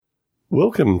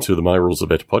Welcome to the My Rules Are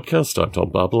Better podcast. I'm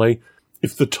Tom Barbalet.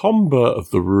 If the timbre of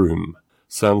the room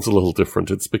sounds a little different,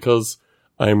 it's because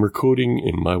I am recording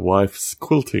in my wife's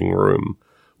quilting room,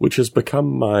 which has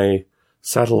become my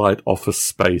satellite office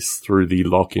space through the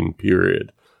lock-in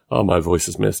period. Oh, my voice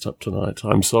is messed up tonight.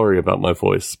 I'm sorry about my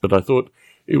voice, but I thought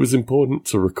it was important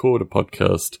to record a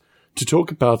podcast to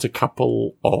talk about a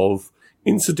couple of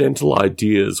incidental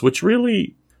ideas, which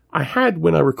really I had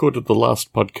when I recorded the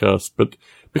last podcast, but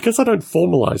because I don't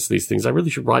formalize these things, I really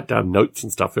should write down notes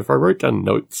and stuff. If I wrote down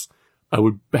notes, I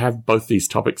would have both these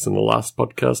topics in the last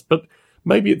podcast, but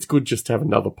maybe it's good just to have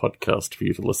another podcast for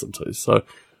you to listen to. So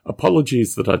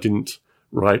apologies that I didn't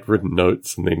write written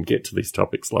notes and then get to these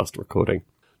topics last recording.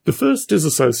 The first is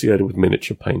associated with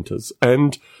miniature painters,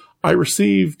 and I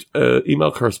received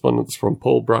email correspondence from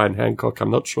Paul Brian Hancock.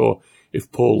 I'm not sure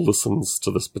if Paul listens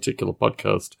to this particular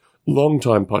podcast.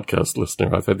 Long-time podcast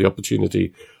listener. I've had the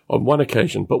opportunity on one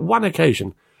occasion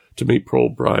to meet Paul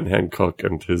Brian Hancock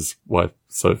and his wife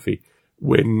Sophie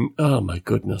when, oh my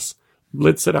goodness,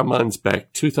 let's set our minds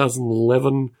back,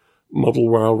 2011,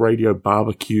 Model Rail Radio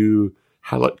Barbecue,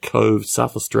 Hallett Cove,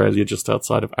 South Australia, just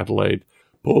outside of Adelaide.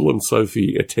 Paul and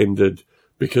Sophie attended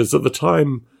because at the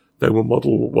time they were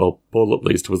Paul at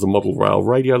least was a Model Rail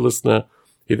Radio listener.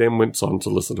 He then went on to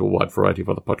listen to a wide variety of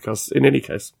other podcasts. In any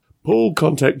case, Paul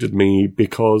contacted me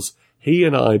because he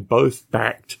and I both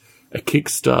backed a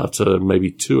Kickstarter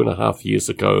maybe 2.5 years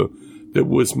ago that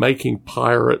was making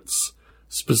pirates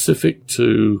specific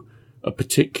to a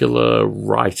particular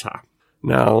writer.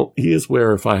 Now, here's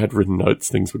where if I had written notes,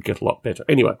 things would get a lot better.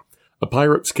 Anyway, a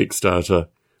pirates Kickstarter.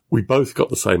 We both got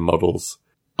the same models.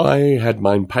 I had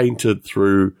mine painted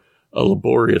through a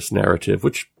laborious narrative,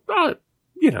 which,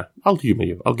 I'll humour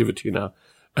you. I'll give it to you now.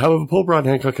 However, Paul Brian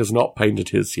Hancock has not painted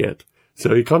his yet.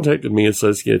 So he contacted me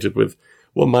associated with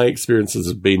what my experiences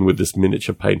have been with this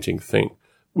miniature painting thing.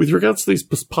 With regards to these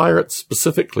pirates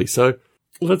specifically, so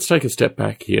let's take a step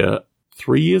back here.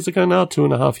 3 years ago now,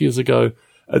 2.5 years ago,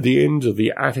 at the end of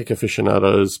the Attic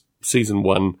Aficionados Season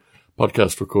 1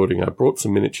 podcast recording, I brought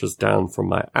some miniatures down from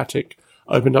my attic,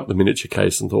 opened up the miniature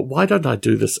case and thought, why don't I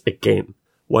do this again?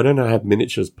 Why don't I have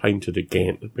miniatures painted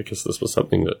again? Because this was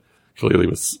something that clearly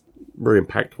was very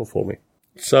impactful for me.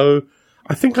 So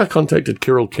I think I contacted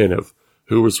Kirill Kenev,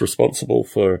 who was responsible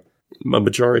for a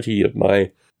majority of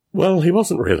my... Well, he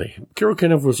wasn't really. Kirill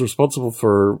Kenev was responsible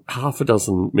for half a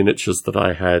dozen miniatures that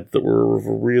I had that were of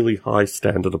a really high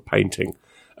standard of painting.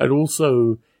 And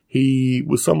also, he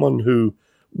was someone who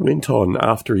went on,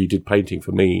 after he did painting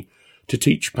for me, to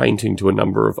teach painting to a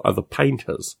number of other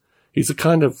painters. He's a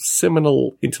kind of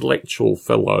seminal intellectual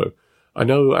fellow. I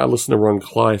know our listener Ron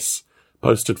Kleiss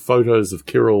posted photos of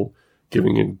Kirill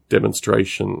giving a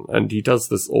demonstration, and he does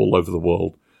this all over the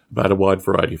world about a wide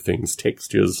variety of things,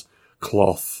 textures,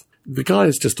 cloth. The guy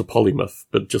is just a polymath,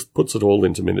 but just puts it all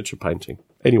into miniature painting.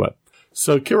 Anyway,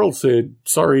 so Kirill said,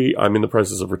 sorry, I'm in the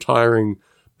process of retiring,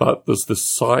 but there's this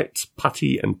site,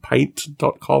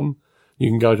 puttyandpaint.com. You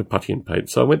can go to Putty and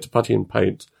Paint. So I went to Putty and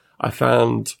Paint. I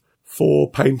found 4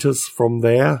 painters from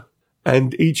there,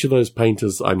 and each of those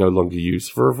painters I no longer use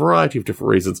for a variety of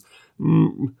different reasons.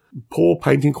 Poor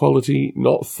painting quality,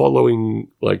 not following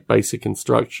basic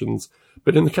instructions.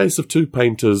 But in the case of 2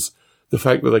 painters, the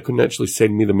fact that they couldn't actually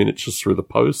send me the miniatures through the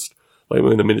post,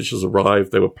 when the miniatures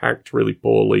arrived, they were packed really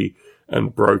poorly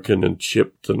and broken and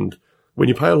chipped. And when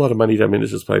you pay a lot of money to have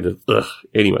miniatures painted,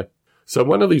 Anyway, so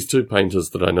one of these 2 painters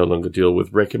that I no longer deal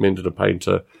with recommended a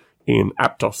painter in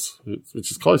Aptos, which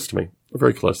is close to me,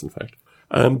 very close in fact.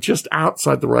 Just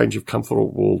outside the range of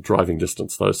comfortable driving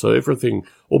distance, though. So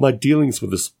all my dealings with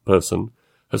this person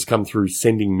has come through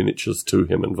sending miniatures to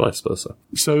him and vice versa.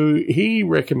 So he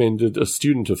recommended a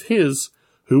student of his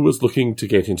who was looking to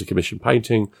get into commission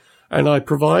painting, and I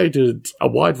provided a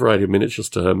wide variety of miniatures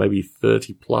to her, maybe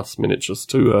 30 plus miniatures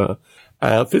to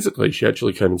her. Physically, she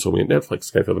actually came and saw me at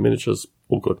Netflix, gave her the miniatures,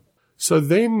 all good. So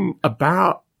then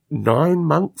about 9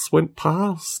 months went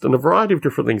past, and a variety of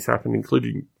different things happened,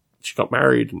 including she got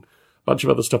married and a bunch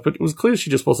of other stuff, but it was clear she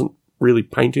just wasn't really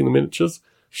painting the miniatures.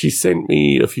 She sent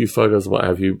me a few photos and what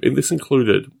have you, and this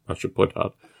included, I should point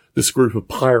out, this group of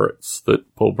pirates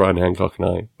that Paul Brian Hancock and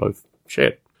I both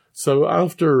shared. So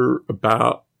after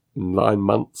about 9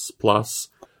 months plus,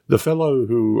 the fellow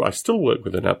who I still work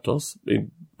with in Aptos,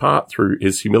 in part through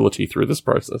his humility through this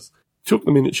process, took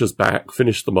the miniatures back,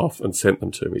 finished them off, and sent them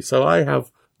to me. So I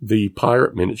have the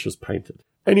pirate miniatures painted.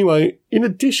 Anyway, in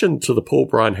addition to the Paul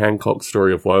Brian Hancock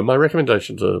story of woe, my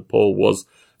recommendation to Paul was,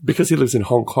 because he lives in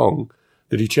Hong Kong,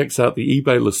 that he checks out the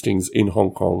eBay listings in Hong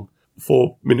Kong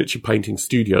for miniature painting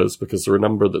studios, because there are a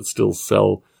number that still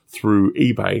sell through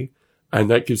eBay, And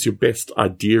that gives you best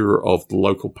idea of the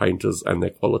local painters and their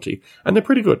quality. And they're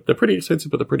pretty good. They're pretty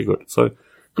expensive, but they're pretty good. So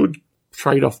good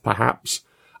trade-off perhaps.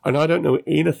 And I don't know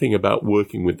anything about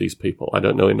working with these people. I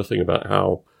don't know anything about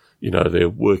how, their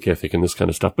work ethic and this kind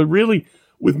of stuff. But really,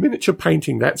 with miniature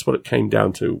painting, that's what it came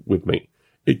down to with me.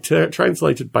 It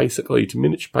translated basically to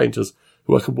miniature painters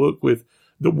who I could work with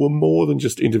that were more than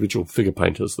just individual figure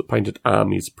painters that painted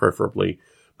armies preferably,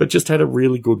 but just had a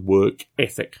really good work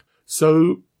ethic.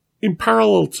 So in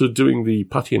parallel to doing the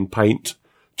putty and paint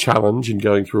challenge and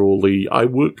going through I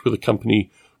worked with a company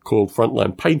called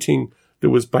Frontline Painting that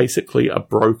was basically a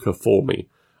broker for me.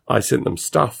 I sent them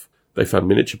stuff. They found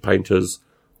miniature painters.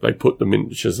 They put the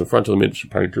miniatures in front of the miniature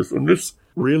painters. And this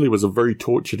really was a very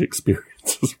tortured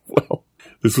experience as well.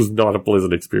 This was not a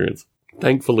pleasant experience.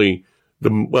 Thankfully,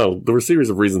 there were a series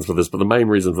of reasons for this, but the main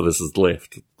reason for this is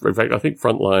left. In fact, I think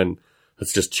Frontline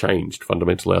has just changed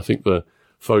fundamentally. I think the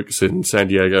folks in San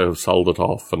Diego have sold it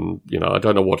off and, I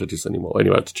don't know what it is anymore.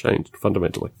 Anyway, it's changed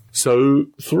fundamentally. So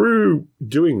through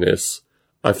doing this,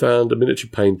 I found a miniature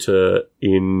painter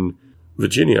in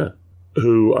Virginia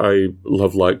who I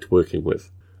liked working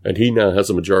with. And he now has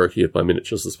a majority of my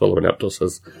miniatures. This fellow in Aptos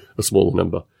has a smaller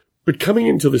number. But coming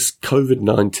into this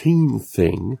COVID-19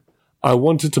 thing, I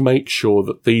wanted to make sure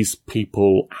that these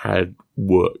people had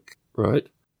work, right?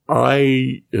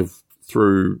 I have,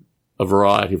 through a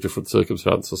variety of different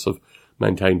circumstances, have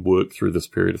maintained work through this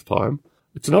period of time.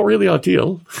 It's not really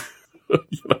ideal.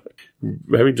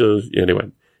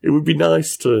 Anyway, it would be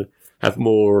nice to have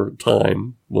more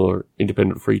time, more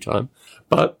independent free time,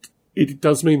 but it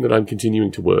does mean that I'm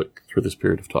continuing to work through this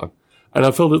period of time. And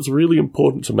I felt it's really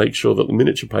important to make sure that the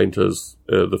miniature painters,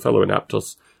 the fellow in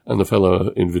Aptos and the fellow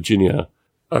in Virginia,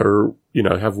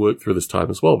 have worked through this time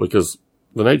as well, because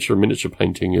the nature of miniature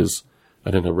painting is,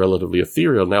 relatively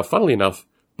ethereal. Now, funnily enough,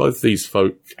 both these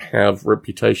folk have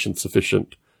reputation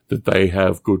sufficient that they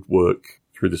have good work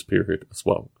through this period as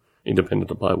well,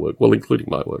 independent of my work, well, including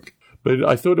my work. But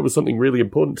I thought it was something really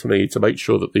important to me to make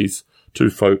sure that these two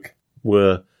folk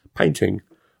were painting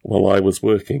while I was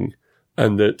working,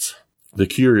 and that the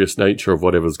curious nature of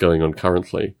whatever's going on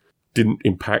currently didn't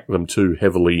impact them too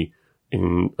heavily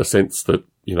in a sense that,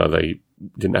 they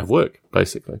didn't have work,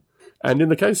 basically. And in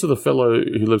the case of the fellow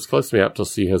who lives close to me,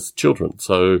 Aptos, he has children.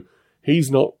 So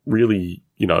he's not really,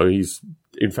 he's,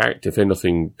 in fact, if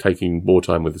anything, taking more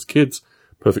time with his kids.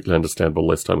 Perfectly understandable,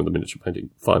 less time with the miniature painting.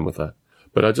 Fine with that.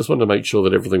 But I just wanted to make sure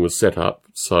that everything was set up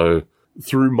so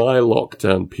through my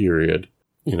lockdown period,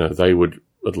 they would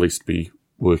at least be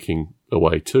working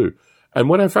away too. And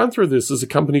what I found through this is a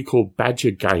company called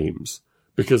Badger Games,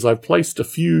 because I've placed a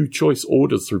few choice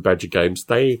orders through Badger Games.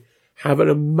 They have an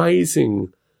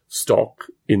amazing stock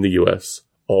in the US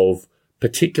of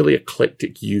particularly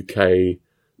eclectic UK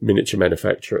miniature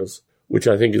manufacturers, which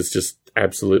I think is just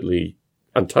absolutely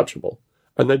untouchable.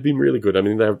 And they've been really good. I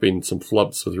mean, there have been some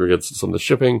flubs with regards to some of the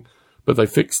shipping, but they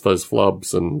fixed those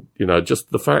flubs and,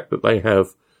 just the fact that they have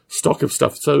stock of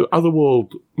stuff. So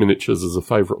Otherworld Miniatures is a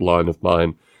favourite line of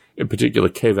mine, in particular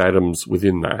Kev Adams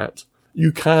within that.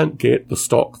 You can't get the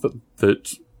stock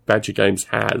that Badger Games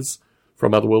has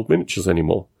from Otherworld Miniatures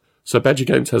anymore. So Badger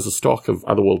Games has a stock of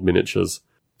Otherworld Miniatures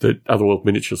that Otherworld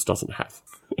Miniatures doesn't have.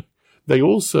 They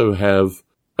also have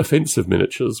Offensive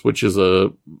Miniatures, which is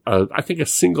I think a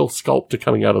single sculptor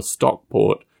coming out of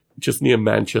Stockport, just near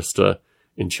Manchester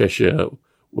in Cheshire,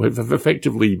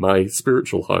 effectively my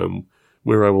spiritual home,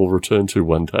 where I will return to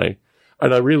one day.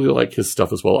 And I really like his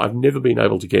stuff as well. I've never been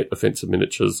able to get Offensive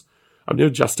Miniatures. I've never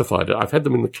justified it. I've had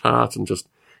them in the cart and just,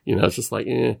 it's just like,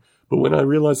 eh. But when I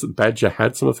realized that Badger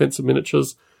had some Offensive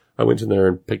Miniatures, I went in there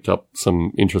and picked up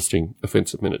some interesting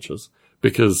Offensive Miniatures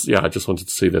because, I just wanted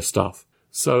to see their stuff.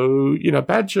 So,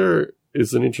 Badger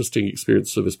is an interesting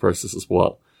experience through this process as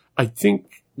well. I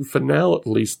think for now, at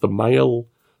least, the mail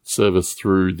service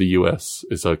through the US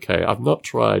is okay. I've not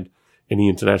tried any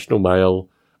international mail,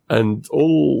 and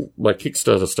all my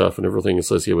Kickstarter stuff and everything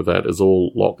associated with that is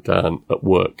all locked down at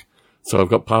work. So I've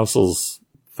got parcels,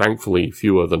 thankfully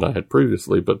fewer than I had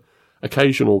previously, but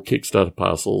occasional Kickstarter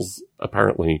parcels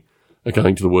apparently are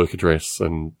going to the work address,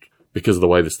 and because of the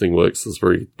way this thing works, there's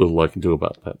very little I can do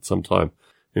about that. Sometime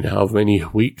in however many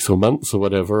weeks or months or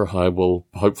whatever, I will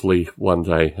hopefully one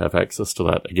day have access to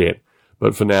that again.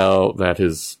 But for now, that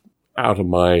is out of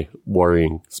my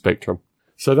worrying spectrum.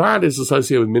 So that is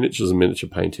associated with miniatures and miniature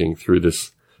painting through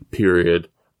this period.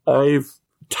 I've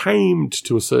tamed,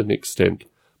 to a certain extent,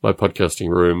 my podcasting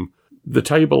room. The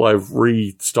table I've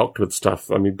restocked with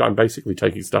stuff. I mean, I'm basically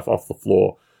taking stuff off the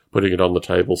floor, putting it on the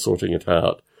table, sorting it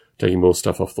out, taking more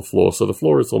stuff off the floor. So the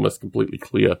floor is almost completely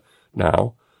clear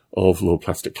now of little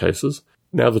plastic cases.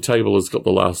 now the table has got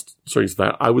the last strings of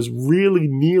that. I was really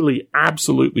nearly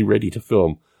absolutely ready to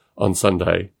film on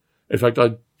Sunday. In fact,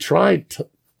 I tried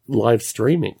live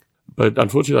streaming, but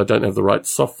unfortunately I don't have the right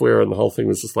software, and the whole thing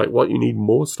was just like, what, you need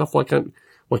more stuff? Why can't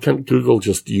Google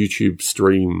just YouTube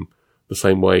stream the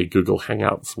same way Google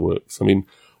Hangouts works? I mean,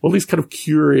 all these kind of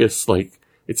curious, like,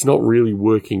 it's not really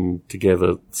working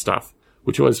together stuff,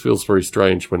 which always feels very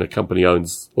strange when a company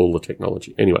owns all the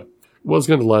technology. Anyway, was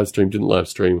going to live stream, didn't live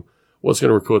stream, was going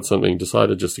to record something,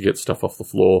 decided just to get stuff off the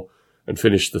floor and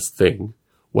finish this thing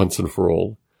once and for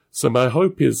all. So my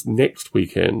hope is next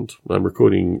weekend, I'm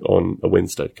recording on a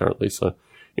Wednesday currently, so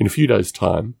in a few days'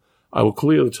 time, I will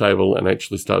clear the table and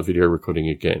actually start video recording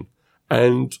again.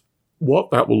 And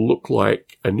what that will look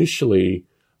like initially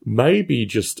may be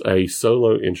just a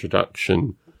solo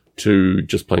introduction to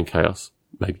Just Plain Chaos,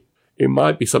 maybe. It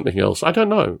might be something else. I don't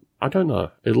know.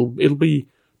 It'll be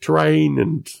terrain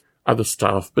and other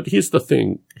stuff. But here's the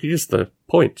thing. Here's the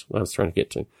point I was trying to get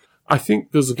to. I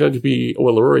think there's going to be,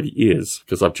 well, there already is,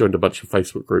 because I've joined a bunch of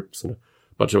Facebook groups and a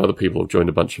bunch of other people have joined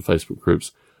a bunch of Facebook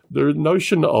groups. The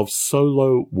notion of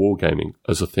solo wargaming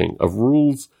as a thing, of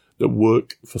rules that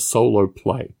work for solo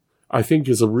play, I think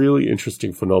is a really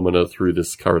interesting phenomena through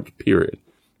this current period.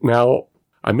 Now,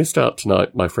 I missed out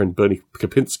tonight my friend Bernie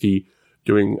Kopinski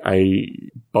doing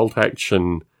a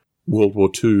bolt-action World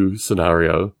War II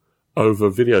scenario over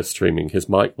video streaming. His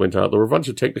mic went out. There were a bunch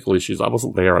of technical issues. I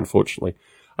wasn't there, unfortunately.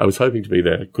 I was hoping to be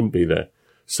there. Couldn't be there.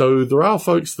 So there are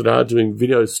folks that are doing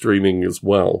video streaming as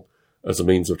well as a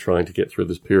means of trying to get through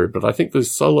this period. But I think the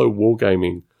solo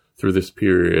wargaming through this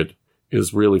period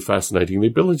is really fascinating. The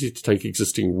ability to take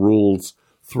existing rules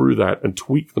through that and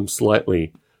tweak them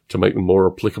slightly to make them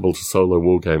more applicable to solo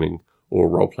wargaming or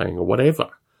role-playing or whatever.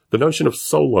 The notion of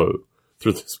solo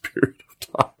through this period of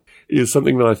time is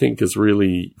something that I think is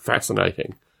really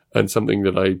fascinating and something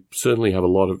that I certainly have a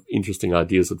lot of interesting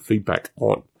ideas and feedback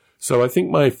on. So I think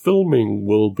my filming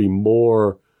will be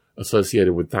more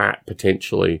associated with that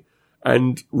potentially.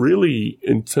 And really,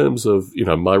 in terms of,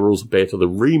 my rules are better, the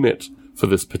remit for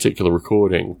this particular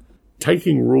recording,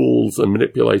 taking rules and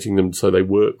manipulating them so they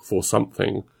work for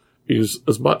something is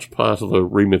as much part of the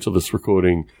remit of this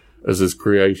recording as is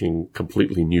creating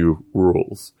completely new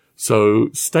rules. So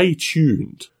stay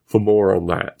tuned for more on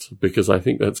that, because I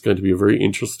think that's going to be a very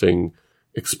interesting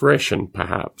expression,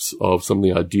 perhaps, of some of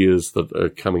the ideas that are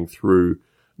coming through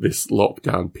this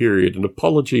lockdown period. And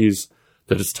apologies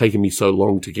that it's taken me so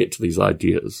long to get to these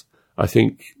ideas. I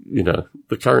think,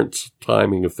 the current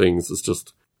timing of things is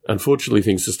just, unfortunately,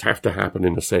 things just have to happen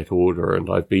in a set order, and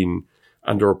I've been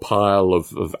under a pile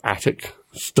of attic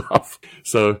stuff.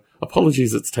 So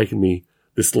apologies it's taken me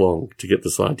this long to get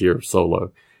this idea of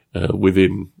solo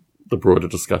within the broader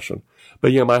discussion.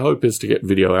 But yeah, my hope is to get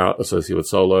video out associated with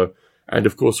solo, and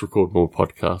of course record more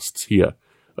podcasts here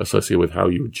associated with how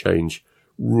you would change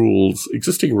rules,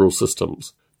 existing rule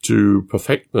systems, to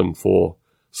perfect them for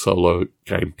solo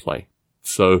gameplay.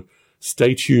 So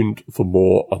stay tuned for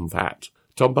more on that.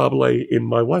 Tom Barbalet in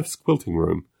my wife's quilting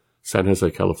room, San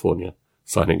Jose, California,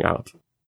 signing out.